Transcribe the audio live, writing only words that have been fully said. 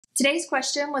Today's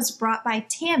question was brought by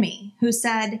Tammy, who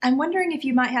said, I'm wondering if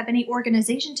you might have any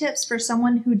organization tips for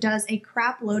someone who does a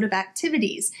crap load of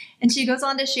activities. And she goes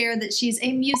on to share that she's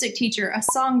a music teacher, a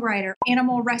songwriter,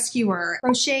 animal rescuer,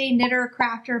 crochet, knitter,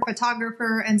 crafter,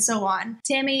 photographer, and so on.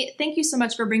 Tammy, thank you so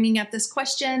much for bringing up this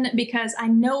question because I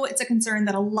know it's a concern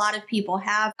that a lot of people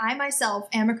have. I myself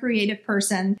am a creative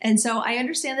person, and so I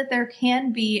understand that there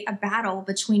can be a battle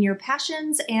between your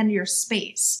passions and your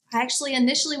space. I actually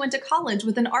initially went to college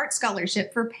with an art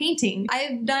scholarship for painting.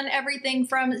 I've done everything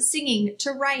from singing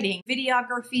to writing,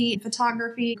 videography,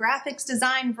 photography, graphics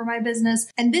design for my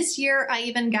business, and this year I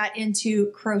even got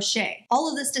into crochet. All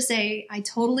of this to say, I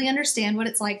totally understand what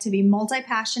it's like to be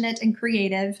multi-passionate and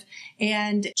creative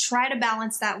and try to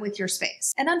balance that with your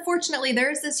space. And unfortunately, there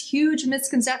is this huge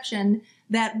misconception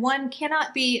that one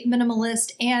cannot be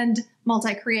minimalist and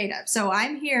multi-creative. So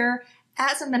I'm here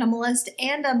as a minimalist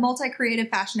and a multi-creative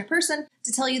passionate person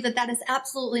to tell you that that is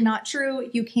absolutely not true.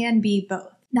 You can be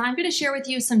both. Now I'm going to share with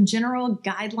you some general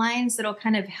guidelines that'll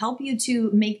kind of help you to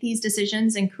make these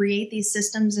decisions and create these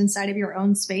systems inside of your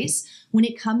own space when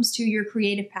it comes to your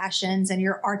creative passions and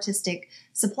your artistic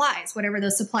supplies, whatever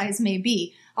those supplies may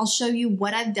be. I'll show you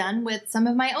what I've done with some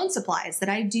of my own supplies that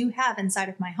I do have inside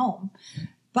of my home.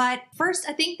 But first,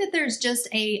 I think that there's just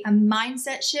a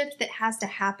mindset shift that has to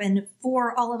happen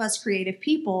for all of us creative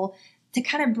people to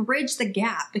kind of bridge the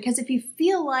gap. Because if you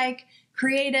feel like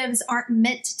creatives aren't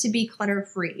meant to be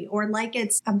clutter-free or like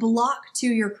it's a block to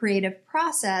your creative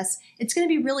process, it's going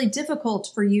to be really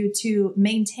difficult for you to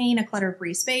maintain a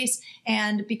clutter-free space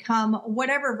and become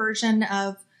whatever version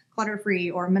of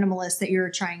clutter-free or minimalist that you're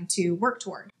trying to work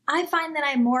toward. I find that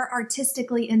I'm more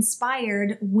artistically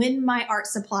inspired when my art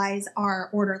supplies are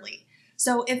orderly.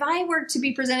 So if I were to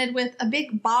be presented with a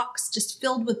big box just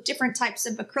filled with different types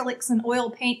of acrylics and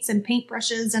oil paints and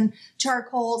paintbrushes and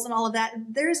charcoals and all of that,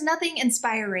 there's nothing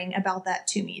inspiring about that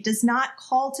to me. It does not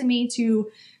call to me to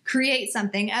create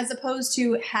something, as opposed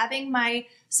to having my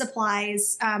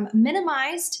supplies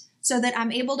minimized so that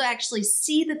I'm able to actually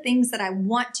see the things that I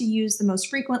want to use the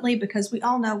most frequently, because we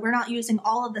all know we're not using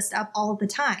all of the stuff all of the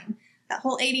time. That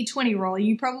whole 80-20 rule,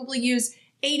 you probably use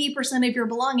 80% of your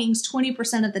belongings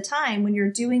 20% of the time when you're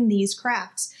doing these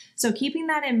crafts. So keeping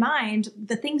that in mind,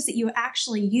 the things that you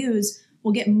actually use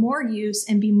will get more use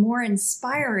and be more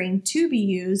inspiring to be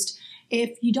used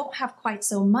if you don't have quite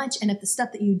so much and if the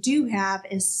stuff that you do have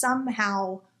is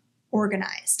somehow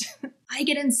organized. I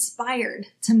get inspired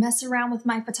to mess around with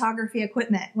my photography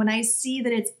equipment when I see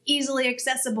that it's easily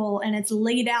accessible and it's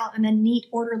laid out in a neat,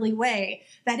 orderly way.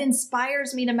 That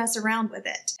inspires me to mess around with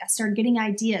it. I start getting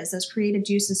ideas, those creative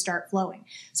juices start flowing.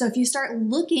 So if you start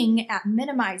looking at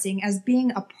minimizing as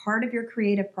being a part of your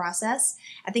creative process,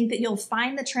 I think that you'll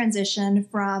find the transition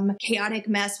from chaotic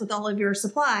mess with all of your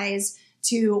supplies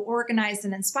to organized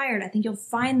and inspired. I think you'll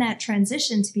find that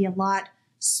transition to be a lot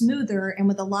smoother and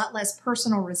with a lot less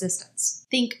personal resistance.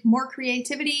 Think more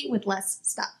creativity with less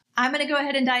stuff. I'm going to go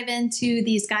ahead and dive into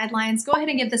these guidelines. Go ahead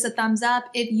and give this a thumbs up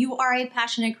if you are a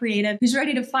passionate creative who's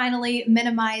ready to finally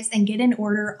minimize and get in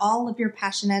order all of your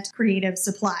passionate creative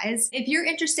supplies. If you're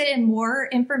interested in more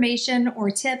information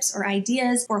or tips or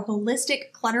ideas for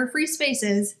holistic clutter-free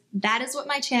spaces, that is what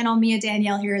my channel, Mia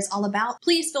Danielle here, is all about.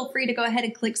 Please feel free to go ahead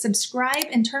and click subscribe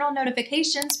and turn on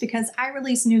notifications because I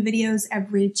release new videos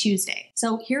every Tuesday.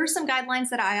 So here are some guidelines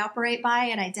that I operate by,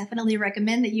 and I definitely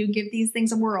recommend that you give these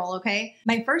things a whirl, okay?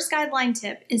 My first guideline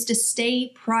tip is to stay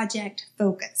project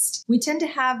focused. We tend to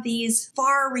have these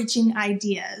far-reaching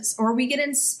ideas, or we get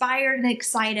inspired and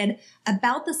excited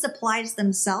about the supplies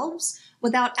themselves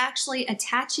without actually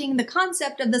attaching the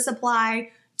concept of the supply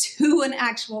to an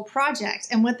actual project.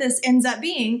 And what this ends up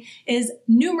being is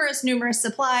numerous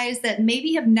supplies that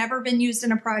maybe have never been used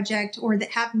in a project or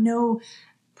that have no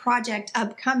project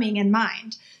upcoming in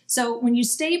mind. So when you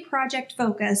stay project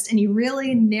focused and you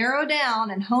really narrow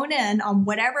down and hone in on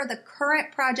whatever the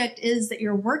current project is that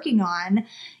you're working on,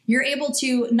 you're able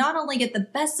to not only get the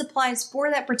best supplies for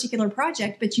that particular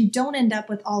project, but you don't end up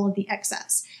with all of the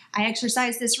excess. I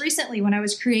exercised this recently when I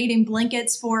was creating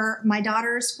blankets for my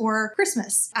daughters for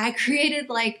Christmas. I created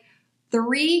like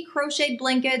 3 crocheted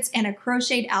blankets and a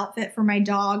crocheted outfit for my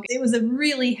dog. It was a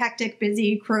really hectic,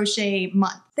 busy crochet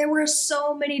month. There were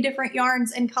so many different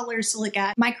yarns and colors to look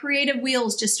at. My creative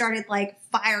wheels just started like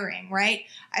firing, right?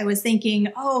 I was thinking,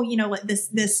 oh, you know what,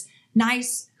 this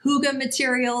nice hygge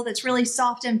material that's really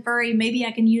soft and furry. Maybe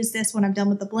I can use this when I'm done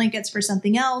with the blankets for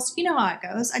something else. You know how it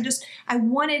goes. I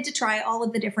wanted to try all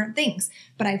of the different things,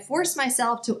 but I forced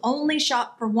myself to only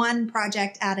shop for one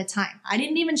project at a time. I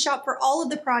didn't even shop for all of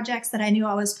the projects that I knew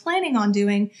I was planning on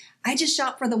doing. I just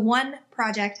shopped for the one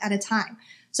project at a time.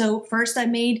 So first I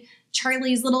made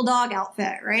Charlie's little dog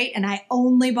outfit, right? And I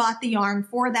only bought the yarn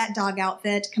for that dog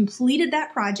outfit, completed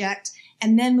that project,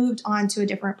 and then moved on to a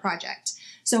different project.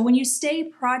 So when you stay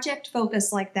project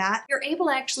focused like that, you're able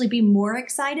to actually be more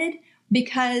excited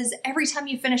because every time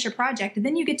you finish a project,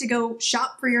 then you get to go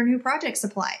shop for your new project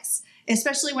supplies,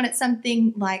 especially when it's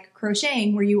something like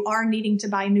crocheting where you are needing to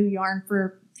buy new yarn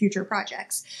for future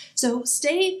projects. So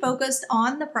stay focused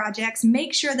on the projects.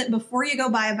 Make sure that before you go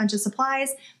buy a bunch of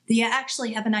supplies, that you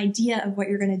actually have an idea of what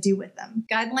you're going to do with them.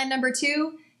 Guideline number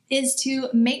 2 is to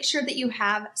make sure that you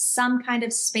have some kind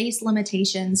of space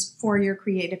limitations for your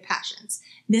creative passions.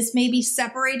 This may be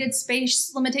separated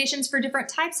space limitations for different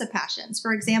types of passions.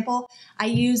 For example, I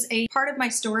use a part of my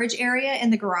storage area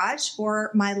in the garage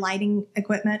for my lighting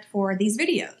equipment for these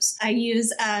videos. I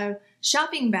use a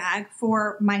shopping bag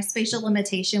for my spatial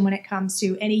limitation when it comes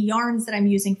to any yarns that I'm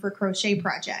using for crochet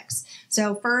projects.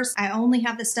 So first, I only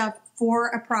have the stuff for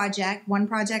a project, one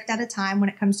project at a time when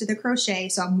it comes to the crochet.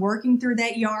 So I'm working through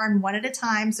that yarn one at a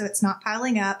time so it's not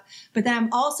piling up. But then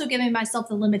I'm also giving myself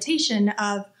the limitation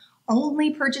of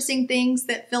only purchasing things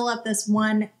that fill up this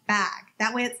one bag.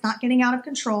 That way it's not getting out of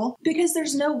control, because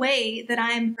there's no way that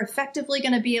I'm effectively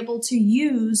going to be able to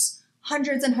use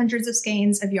hundreds and hundreds of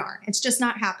skeins of yarn. It's just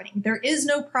not happening. There is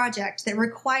no project that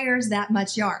requires that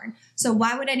much yarn. So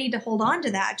why would I need to hold on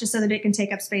to that just so that it can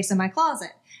take up space in my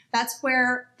closet? That's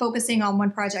where focusing on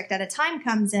one project at a time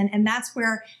comes in. And that's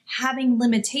where having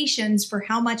limitations for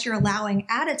how much you're allowing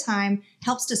at a time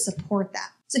helps to support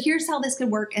that. So here's how this could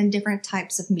work in different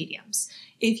types of mediums.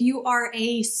 If you are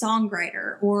a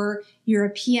songwriter or you're a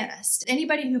pianist,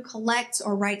 anybody who collects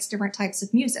or writes different types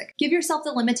of music, give yourself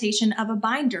the limitation of a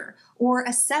binder or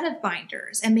a set of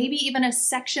binders, and maybe even a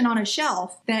section on a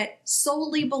shelf that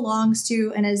solely belongs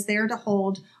to and is there to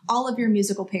hold all of your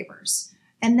musical papers.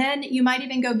 And then you might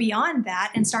even go beyond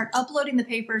that and start uploading the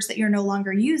papers that you're no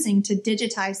longer using to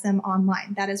digitize them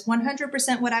online. That is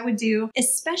 100% what I would do,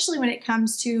 especially when it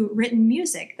comes to written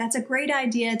music. That's a great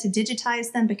idea to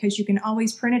digitize them because you can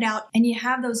always print it out and you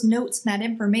have those notes and that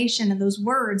information and those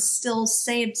words still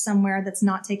saved somewhere that's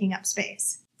not taking up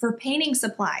space. For painting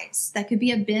supplies, that could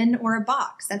be a bin or a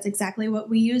box. That's exactly what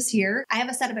we use here. I have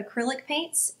a set of acrylic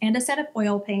paints and a set of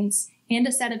oil paints and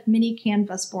a set of mini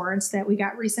canvas boards that we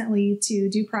got recently to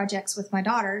do projects with my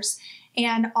daughters.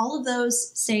 And all of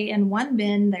those stay in one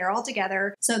bin. They're all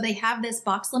together. So they have this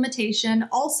box limitation.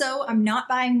 Also, I'm not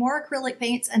buying more acrylic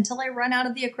paints until I run out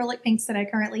of the acrylic paints that I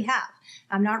currently have.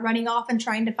 I'm not running off and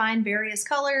trying to find various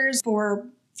colors for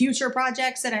future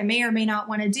projects that I may or may not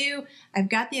want to do. I've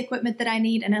got the equipment that I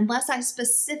need. And unless I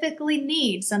specifically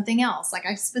need something else, like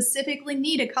I specifically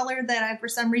need a color that I for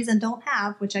some reason don't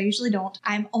have, which I usually don't,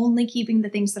 I'm only keeping the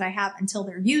things that I have until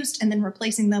they're used and then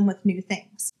replacing them with new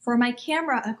things. For my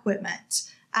camera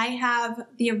equipment, I have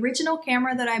the original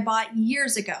camera that I bought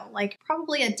years ago, like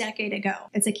probably a decade ago.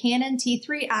 It's a Canon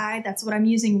T3i. That's what I'm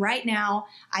using right now.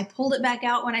 I pulled it back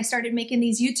out when I started making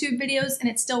these YouTube videos and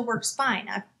it still works fine.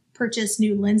 I've purchased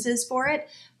new lenses for it,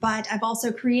 but I've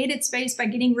also created space by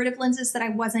getting rid of lenses that I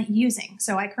wasn't using.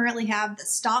 So I currently have the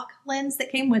stock lens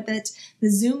that came with it, the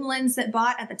zoom lens that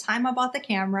bought at the time I bought the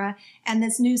camera, and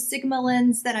this new Sigma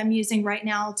lens that I'm using right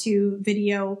now to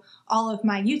video all of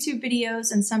my YouTube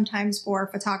videos and sometimes for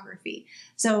photography.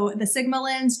 So the Sigma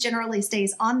lens generally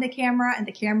stays on the camera and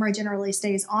the camera generally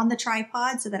stays on the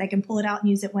tripod so that I can pull it out and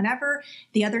use it whenever.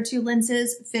 The other two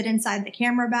lenses fit inside the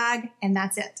camera bag and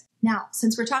that's it. Now,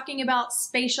 since we're talking about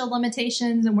spatial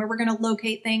limitations and where we're going to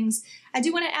locate things, I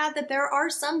do want to add that there are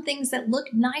some things that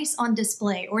look nice on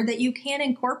display or that you can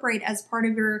incorporate as part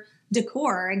of your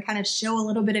decor and kind of show a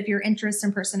little bit of your interest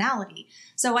and personality.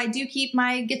 So I do keep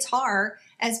my guitar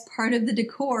as part of the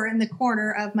decor in the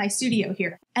corner of my studio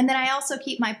here. And then I also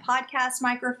keep my podcast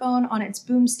microphone on its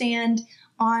boom stand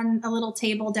on a little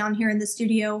table down here in the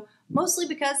studio, mostly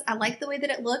because I like the way that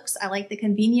it looks. I like the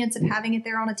convenience of having it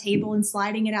there on a table and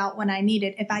sliding it out when I need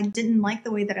it. If I didn't like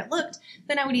the way that it looked,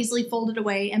 then I would easily fold it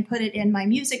away and put it in my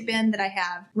music bin that I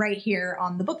have right here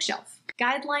on the bookshelf.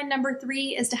 Guideline number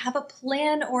 3 is to have a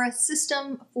plan or a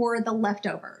system for the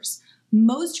leftovers.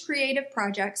 Most creative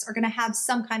projects are going to have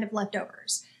some kind of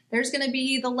leftovers. There's going to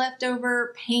be the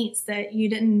leftover paints that you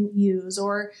didn't use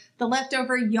or the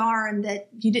leftover yarn that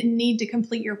you didn't need to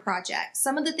complete your project.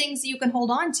 Some of the things that you can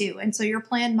hold on to. And so your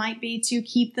plan might be to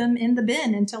keep them in the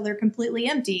bin until they're completely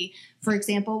empty. For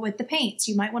example, with the paints,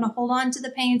 you might want to hold on to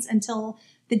the paints until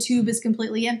the tube is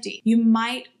completely empty. You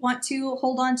might want to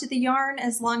hold on to the yarn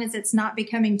as long as it's not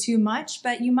becoming too much,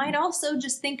 but you might also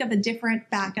just think of a different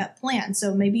backup plan.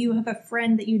 So maybe you have a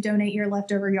friend that you donate your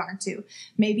leftover yarn to.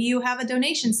 Maybe you have a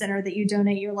donation center that you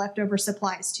donate your leftover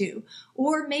supplies to.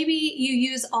 Or maybe you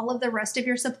use all of the rest of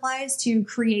your supplies to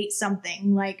create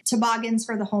something like toboggans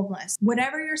for the homeless.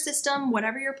 Whatever your system,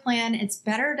 whatever your plan, it's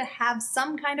better to have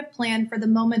some kind of plan for the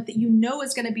moment that you know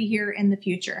is going to be here in the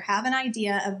future. Have an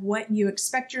idea of what you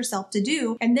expect yourself to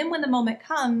do. And then when the moment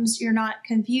comes, you're not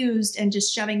confused and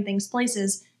just shoving things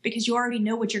places because you already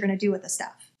know what you're going to do with the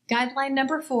stuff. Guideline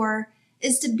number 4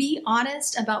 is to be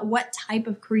honest about what type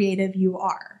of creative you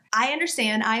are. I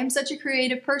understand I am such a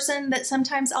creative person that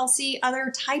sometimes I'll see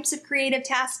other types of creative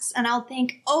tasks and I'll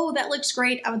think, oh, that looks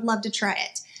great. I would love to try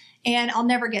it. And I'll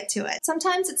never get to it.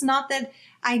 Sometimes it's not that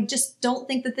I just don't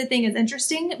think that the thing is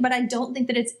interesting, but I don't think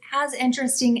that it's as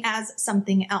interesting as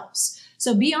something else.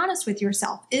 So be honest with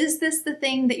yourself. Is this the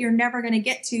thing that you're never going to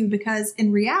get to? Because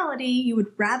in reality, you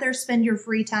would rather spend your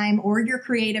free time or your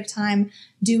creative time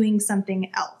doing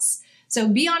something else. So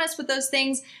be honest with those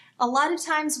things. A lot of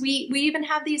times we even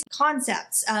have these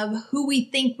concepts of who we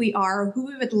think we are, or who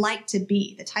we would like to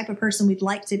be, the type of person we'd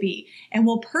like to be. And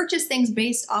we'll purchase things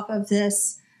based off of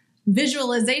this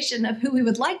visualization of who we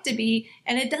would like to be,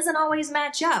 and it doesn't always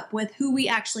match up with who we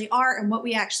actually are and what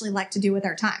we actually like to do with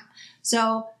our time.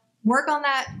 So work on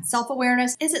that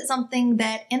self-awareness. Is it something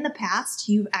that in the past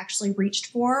you've actually reached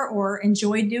for or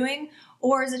enjoyed doing?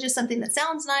 Or is it just something that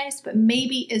sounds nice, but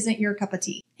maybe isn't your cup of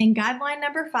tea? And guideline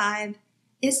number 5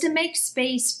 is to make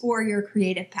space for your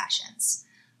creative passions.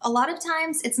 A lot of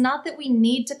times it's not that we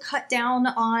need to cut down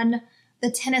on the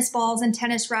tennis balls and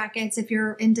tennis rackets if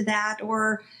you're into that,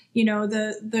 or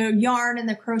the yarn and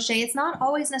the crochet. It's not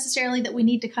always necessarily that we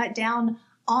need to cut down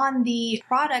on the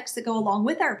products that go along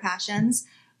with our passions,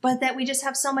 but that we just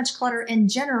have so much clutter in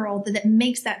general that it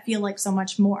makes that feel like so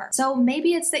much more. So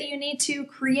maybe it's that you need to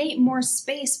create more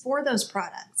space for those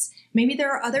products. Maybe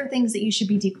there are other things that you should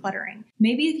be decluttering.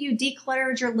 Maybe if you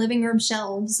decluttered your living room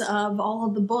shelves of all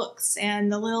of the books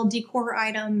and the little decor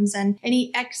items and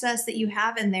any excess that you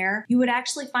have in there, you would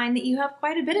actually find that you have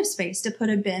quite a bit of space to put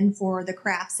a bin for the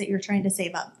crafts that you're trying to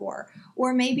save up for.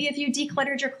 Or maybe if you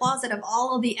decluttered your closet of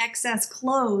all of the excess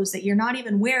clothes that you're not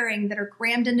even wearing that are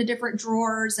crammed into different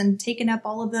drawers and taking up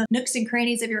all of the nooks and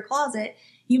crannies of your closet,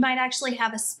 you might actually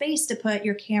have a space to put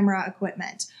your camera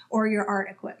equipment or your art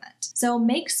equipment. So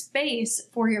make space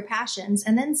for your passions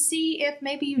and then see if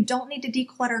maybe you don't need to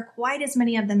declutter quite as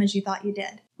many of them as you thought you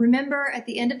did. Remember, at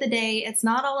the end of the day, it's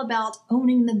not all about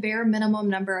owning the bare minimum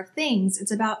number of things.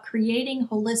 It's about creating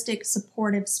holistic,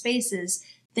 supportive spaces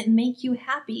that make you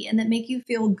happy and that make you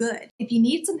feel good. If you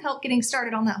need some help getting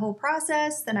started on that whole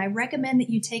process, then I recommend that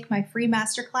you take my free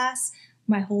masterclass,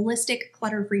 my holistic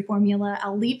clutter-free formula.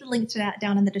 I'll leave the link to that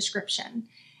down in the description.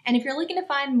 And if you're looking to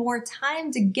find more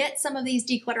time to get some of these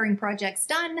decluttering projects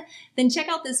done, then check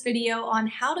out this video on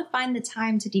how to find the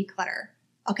time to declutter.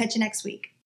 I'll catch you next week.